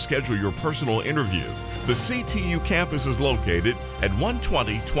info to schedule your personal interview. The CTU campus is located at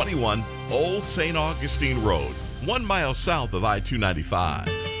 12021 Old St. Augustine Road, 1 mile south of I-295.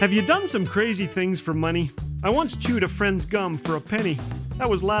 Have you done some crazy things for money? I once chewed a friend's gum for a penny. That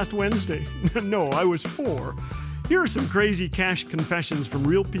was last Wednesday. No, I was 4. Here are some crazy cash confessions from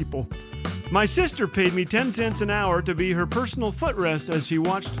real people. My sister paid me 10 cents an hour to be her personal footrest as she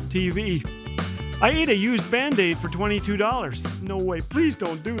watched TV. I ate a used Band-Aid for $22. No way, please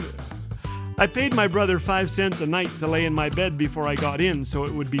don't do this. I paid my brother 5 cents a night to lay in my bed before I got in so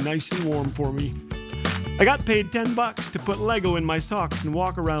it would be nice and warm for me. I got paid $10 to put Lego in my socks and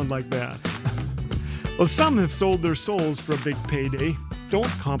walk around like that. Well, some have sold their souls for a big payday. Don't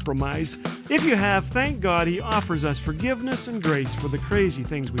compromise. If you have, thank God He offers us forgiveness and grace for the crazy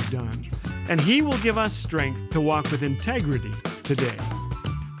things we've done. And He will give us strength to walk with integrity today.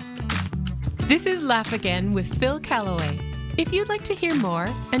 This is Laugh Again with Phil Calloway. If you'd like to hear more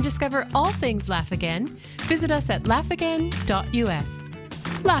and discover all things Laugh Again, visit us at laughagain.us.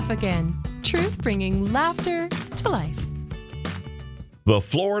 Laugh Again. Truth bringing laughter to life. The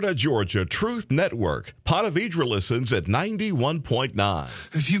Florida-Georgia Truth Network. Ponte Vedra listens at 91.9.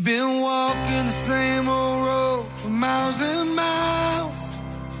 If you've been walking the same old road for miles and miles,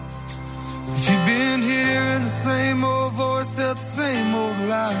 if you've been hearing the same old voice at the same old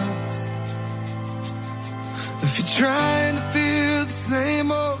lies, if you're trying to fill the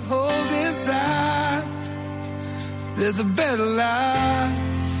same old holes inside, there's a better life.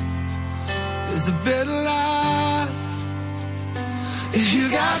 There's a better life. If you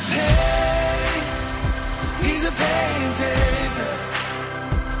got pain, He's a pain taker.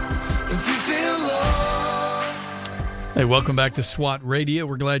 If you feel lost. Hey, welcome back to SWAT Radio.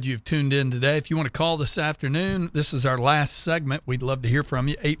 We're glad you've tuned in today. If you want to call this afternoon, this is our last segment. We'd love to hear from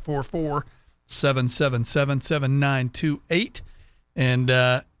you, 844-777-7928. And,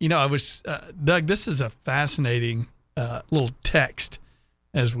 I was, Doug, this is a fascinating little text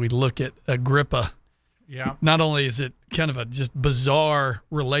as we look at Agrippa. Yeah. Not only is it kind of a just bizarre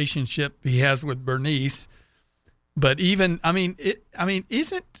relationship he has with Bernice, but even,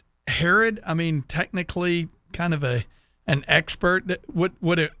 isn't Herod, technically kind of an expert?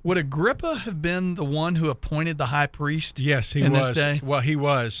 Would Agrippa have been the one who appointed the high priest? Yes, he in was. This day? Well, he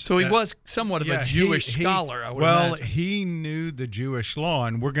was. So he was somewhat of a Jewish scholar, I would imagine. He knew the Jewish law,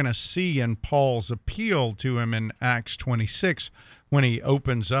 and we're going to see in Paul's appeal to him in Acts 26 when he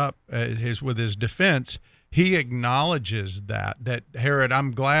opens up with his defense. He acknowledges that Herod,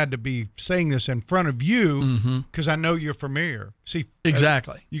 I'm glad to be saying this in front of you because I know you're familiar. See,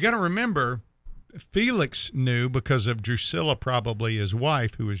 exactly. You got to remember, Felix knew because of Drusilla, probably his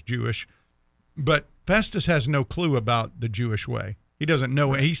wife, who was Jewish, but Festus has no clue about the Jewish way. He doesn't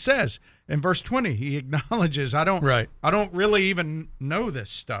know. Right. He says in verse 20, he acknowledges, I don't really even know this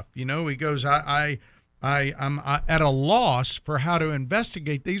stuff. He goes, I'm at a loss for how to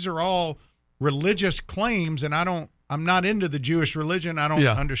investigate. These are all religious claims, and I'm not into the Jewish religion. I don't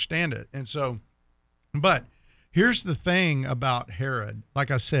understand it. And so, but here's the thing about Herod.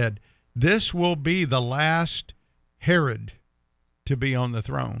 Like I said, this will be the last Herod to be on the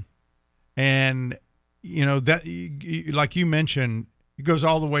throne. And, that, like you mentioned, it goes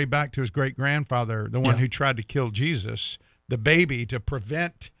all the way back to his great-grandfather, the one who tried to kill Jesus, the baby, to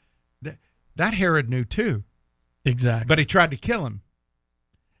prevent that Herod knew too. Exactly. But he tried to kill him.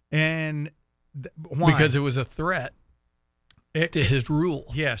 And why? Because it was a threat to his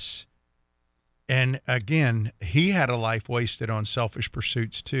rule. Yes. And again, he had a life wasted on selfish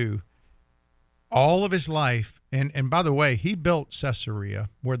pursuits too. All of his life, and by the way, he built Caesarea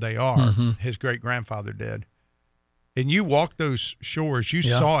where they are. His great-grandfather did. And you walked those shores, you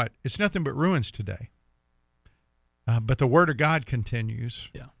saw it. It's nothing but ruins today. But the word of God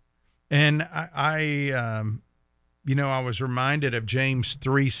continues. Yeah. And I was reminded of James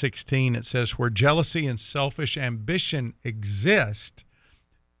 3:16. It says, where jealousy and selfish ambition exist,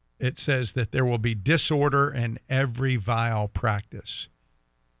 it says that there will be disorder and every vile practice.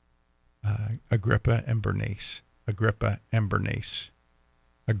 Agrippa and Bernice. Agrippa and Bernice.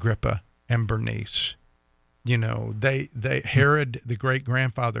 Agrippa and Bernice. Herod, the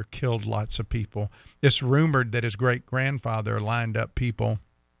great-grandfather, killed lots of people. It's rumored that his great-grandfather lined up people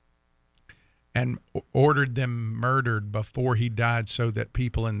and ordered them murdered before he died so that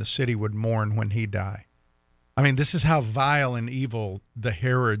people in the city would mourn when he died. This is how vile and evil the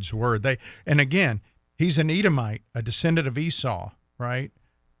Herods were. And again, he's an Edomite, a descendant of Esau, right?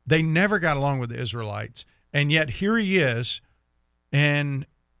 They never got along with the Israelites. And yet here he is, and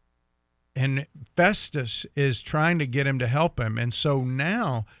Festus is trying to get him to help him. And so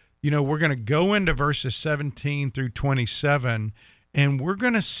now, we're going to go into verses 17 through 27, and we're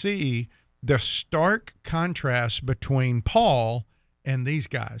going to see the stark contrast between Paul and these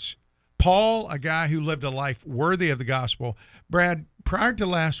guys. Paul, a guy who lived a life worthy of the gospel. Brad, prior to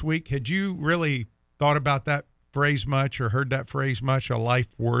last week, had you really thought about that phrase much or heard that phrase much, a life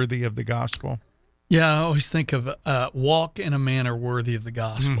worthy of the gospel? Yeah, I always think of walk in a manner worthy of the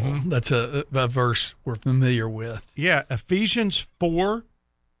gospel. That's a verse we're familiar with. Yeah, Ephesians 4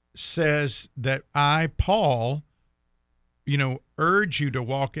 says that I, Paul, urge you to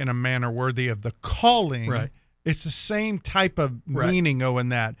walk in a manner worthy of the calling. Right. It's the same type of meaning in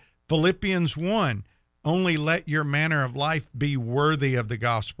that. Philippians 1, only let your manner of life be worthy of the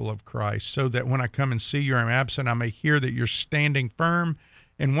gospel of Christ, so that when I come and see you, I'm absent, I may hear that you're standing firm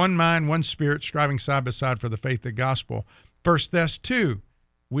in one mind, one spirit, striving side by side for the faith of the gospel. 1 Thess 2,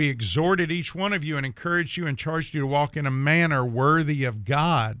 we exhorted each one of you and encouraged you and charged you to walk in a manner worthy of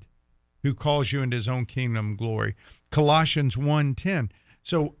God, who calls you into his own kingdom glory. Colossians 1:10.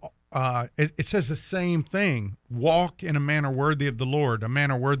 So it says the same thing. Walk in a manner worthy of the Lord, a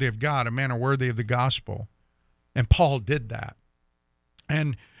manner worthy of God, a manner worthy of the gospel. And Paul did that.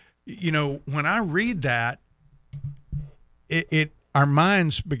 And, when I read that, our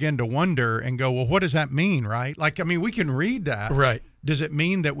minds begin to wonder and go, well, what does that mean, right? We can read that. Right. Does it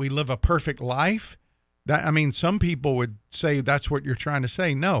mean that we live a perfect life? Some people would say that's what you're trying to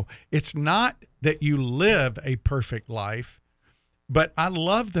say. No, it's not that you live a perfect life, but I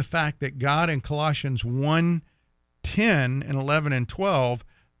love the fact that God in Colossians 1:10 and 11 and 12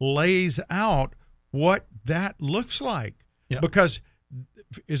 lays out what that looks like. Yep. Because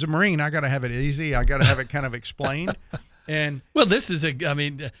as a Marine, I got to have it easy. I got to have it kind of explained. And well, this is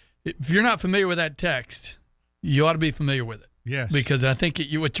if you're not familiar with that text, you ought to be familiar with it. Yes. Because I think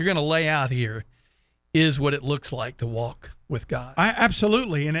what you're going to lay out here is what it looks like to walk with God.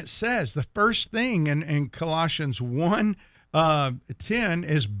 Absolutely. And it says the first thing in Colossians 1:10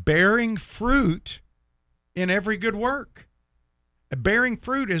 is bearing fruit in every good work. Bearing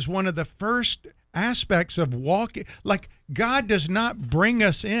fruit is one of the first aspects of walking. Like, God does not bring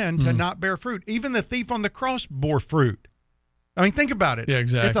us in to not bear fruit. Even the thief on the cross bore fruit. I mean, think about it. Yeah,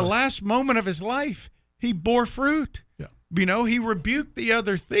 exactly. At the last moment of his life, he bore fruit. Yeah. You know, he rebuked the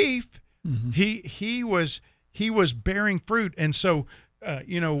other thief. Mm-hmm. He was bearing fruit. And so,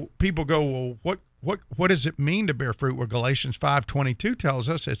 people go, well, what does it mean to bear fruit? Well, Galatians 5:22 tells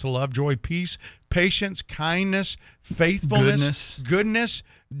us it's love, joy, peace, patience, kindness, faithfulness, goodness,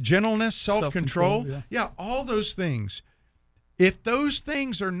 gentleness, self-control. Yeah, all those things. If those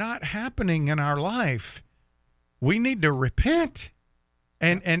things are not happening in our life, we need to repent.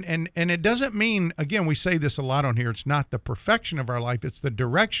 And it doesn't mean, again, we say this a lot on here, it's not the perfection of our life, it's the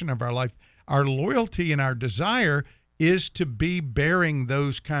direction of our life. Our loyalty and our desire is to be bearing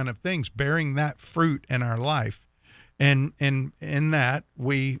those kind of things, bearing that fruit in our life. And in that,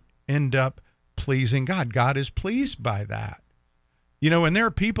 we end up pleasing God. God is pleased by that. You know, and there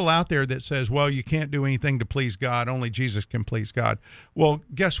are people out there that says, well, you can't do anything to please God. Only Jesus can please God. Well,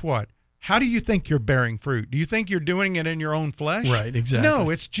 guess what? How do you think you're bearing fruit? Do you think you're doing it in your own flesh? Right, exactly. No,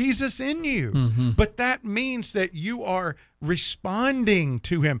 it's Jesus in you. Mm-hmm. But that means that you are responding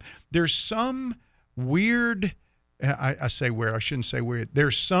to him. There's some weird, I say weird, I shouldn't say weird.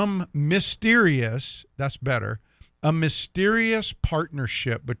 There's some mysterious, that's better, a mysterious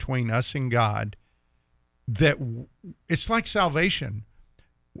partnership between us and God that it's like salvation.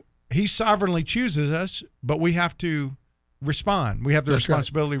 He sovereignly chooses us, but we have to respond. We have the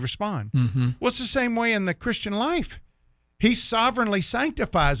responsibility to respond. Mm-hmm. Well, it's the same way in the Christian life. He sovereignly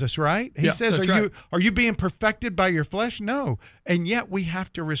sanctifies us, right? He says, are you being perfected by your flesh? No. And yet we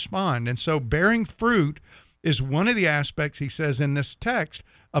have to respond. And so bearing fruit is one of the aspects, he says in this text,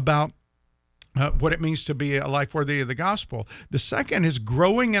 about what it means to be a life worthy of the gospel. The second is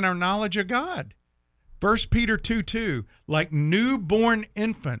growing in our knowledge of God. 1 Peter 2:2, like newborn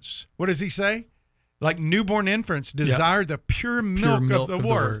infants. What does he say? Like newborn infants desire the pure milk of the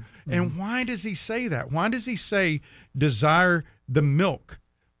word. Mm-hmm. And why does he say that? Why does he say desire the milk?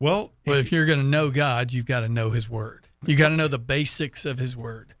 Well, if you're going to know God, you've got to know his word. You got to know the basics of his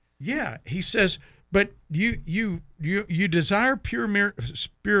word. Yeah, he says, but you desire pure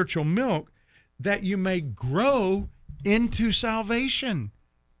spiritual milk that you may grow into salvation.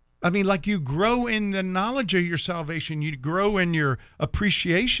 I mean, like you grow in the knowledge of your salvation, you grow in your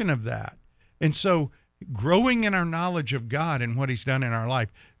appreciation of that. And so growing in our knowledge of God and what he's done in our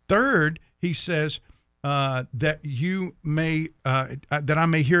life. Third, he says that you may, that I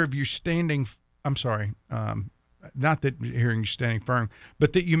may hear of you standing, not that hearing you standing firm,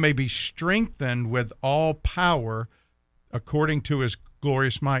 but that you may be strengthened with all power according to his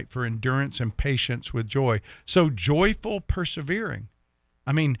glorious might for endurance and patience with joy. So joyful persevering.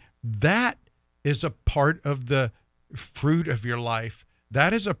 I mean, that is a part of the fruit of your life.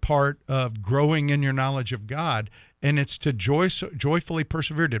 That is a part of growing in your knowledge of God, and it's to joyfully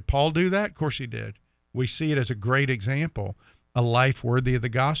persevere. Did Paul do that? Of course he did. We see it as a great example, a life worthy of the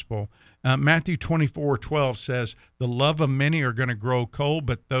gospel. Matthew 24:12 says, the love of many are going to grow cold,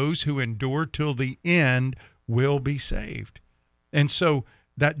 but those who endure till the end will be saved. And so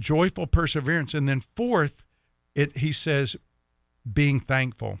that joyful perseverance. And then fourth, he says, being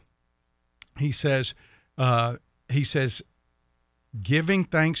thankful. He says, giving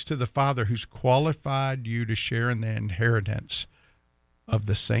thanks to the Father who's qualified you to share in the inheritance of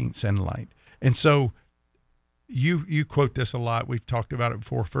the saints in light. And so you quote this a lot. We've talked about it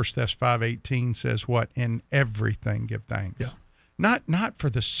before. 1 Thess 5:18 says what? In everything give thanks. Yeah. Not for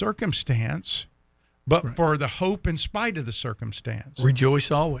the circumstance, but for the hope in spite of the circumstance. Rejoice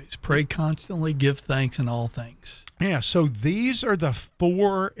always. Pray constantly. Give thanks in all things. Yeah, so these are the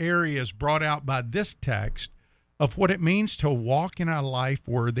four areas brought out by this text of what it means to walk in a life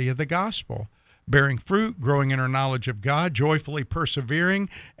worthy of the gospel. Bearing fruit, growing in our knowledge of God, joyfully persevering,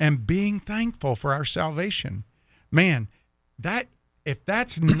 and being thankful for our salvation. Man, if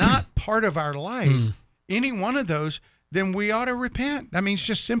that's not part of our life, any one of those, then we ought to repent. That means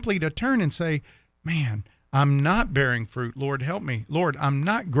just simply to turn and say, man, I'm not bearing fruit. Lord, help me. Lord, I'm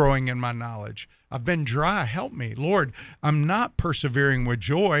not growing in my knowledge. I've been dry. Help me. Lord, I'm not persevering with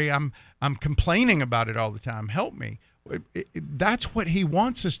joy. I'm complaining about it all the time. Help me. That's what he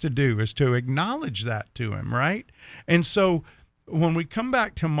wants us to do, is to acknowledge that to him, right? And so when we come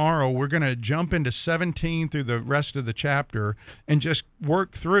back tomorrow, we're going to jump into 17 through the rest of the chapter and just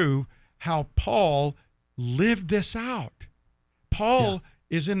work through how Paul lived this out. Paul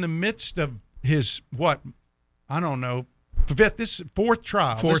is in the midst of his, fourth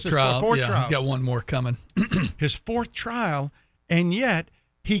trial. Fourth trial. He's got one more coming. His fourth trial, and yet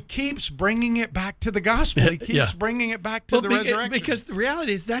he keeps bringing it back to the gospel. He keeps bringing it back to the resurrection. Because the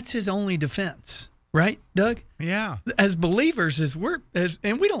reality is that's his only defense, right, Doug? Yeah. As believers,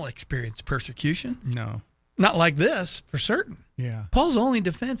 and we don't experience persecution. No. Not like this, for certain. Yeah. Paul's only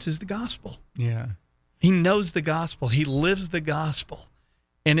defense is the gospel. Yeah. He knows the gospel. He lives the gospel.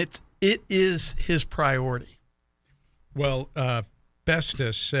 And it is his priority. Well,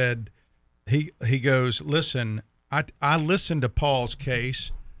 Festus said, he goes, listen, I listened to Paul's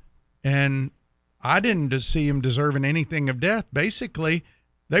case, and I didn't see him deserving anything of death. Basically,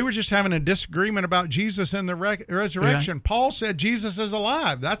 they were just having a disagreement about Jesus and the resurrection. Right. Paul said Jesus is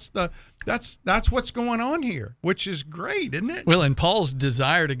alive. That's what's going on here, which is great, isn't it? Well, and Paul's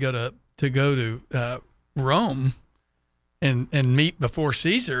desire to go to Rome and meet before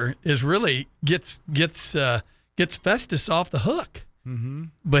Caesar is really gets Festus off the hook. Mm-hmm.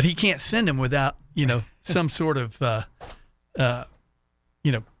 But he can't send him without some sort of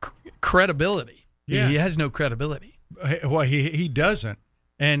credibility. Yeah. He has no credibility. Well, he doesn't.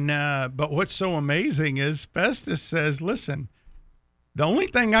 And but what's so amazing is Festus says, listen, the only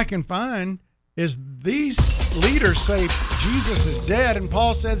thing I can find is these leaders say Jesus is dead and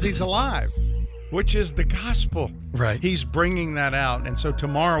Paul says he's alive, which is the gospel. Right. He's bringing that out. And so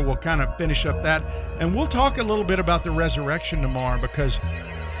tomorrow we'll kind of finish up that. And we'll talk a little bit about the resurrection tomorrow because,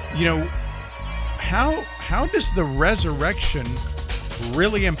 how does the resurrection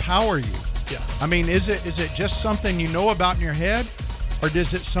really empower you? Yeah. I mean, is it just something you know about in your head? Or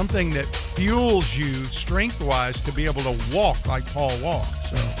is it something that fuels you strength-wise to be able to walk like Paul walked?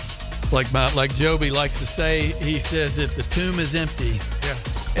 So, like Joby likes to say, he says, if the tomb is empty,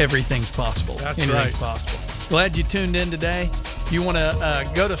 everything's possible. Anything's possible. Glad you tuned in today. If you want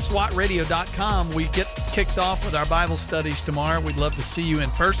to go to SWATradio.com, we get kicked off with our Bible studies tomorrow. We'd love to see you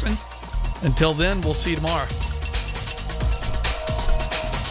in person. Until then, we'll see you tomorrow.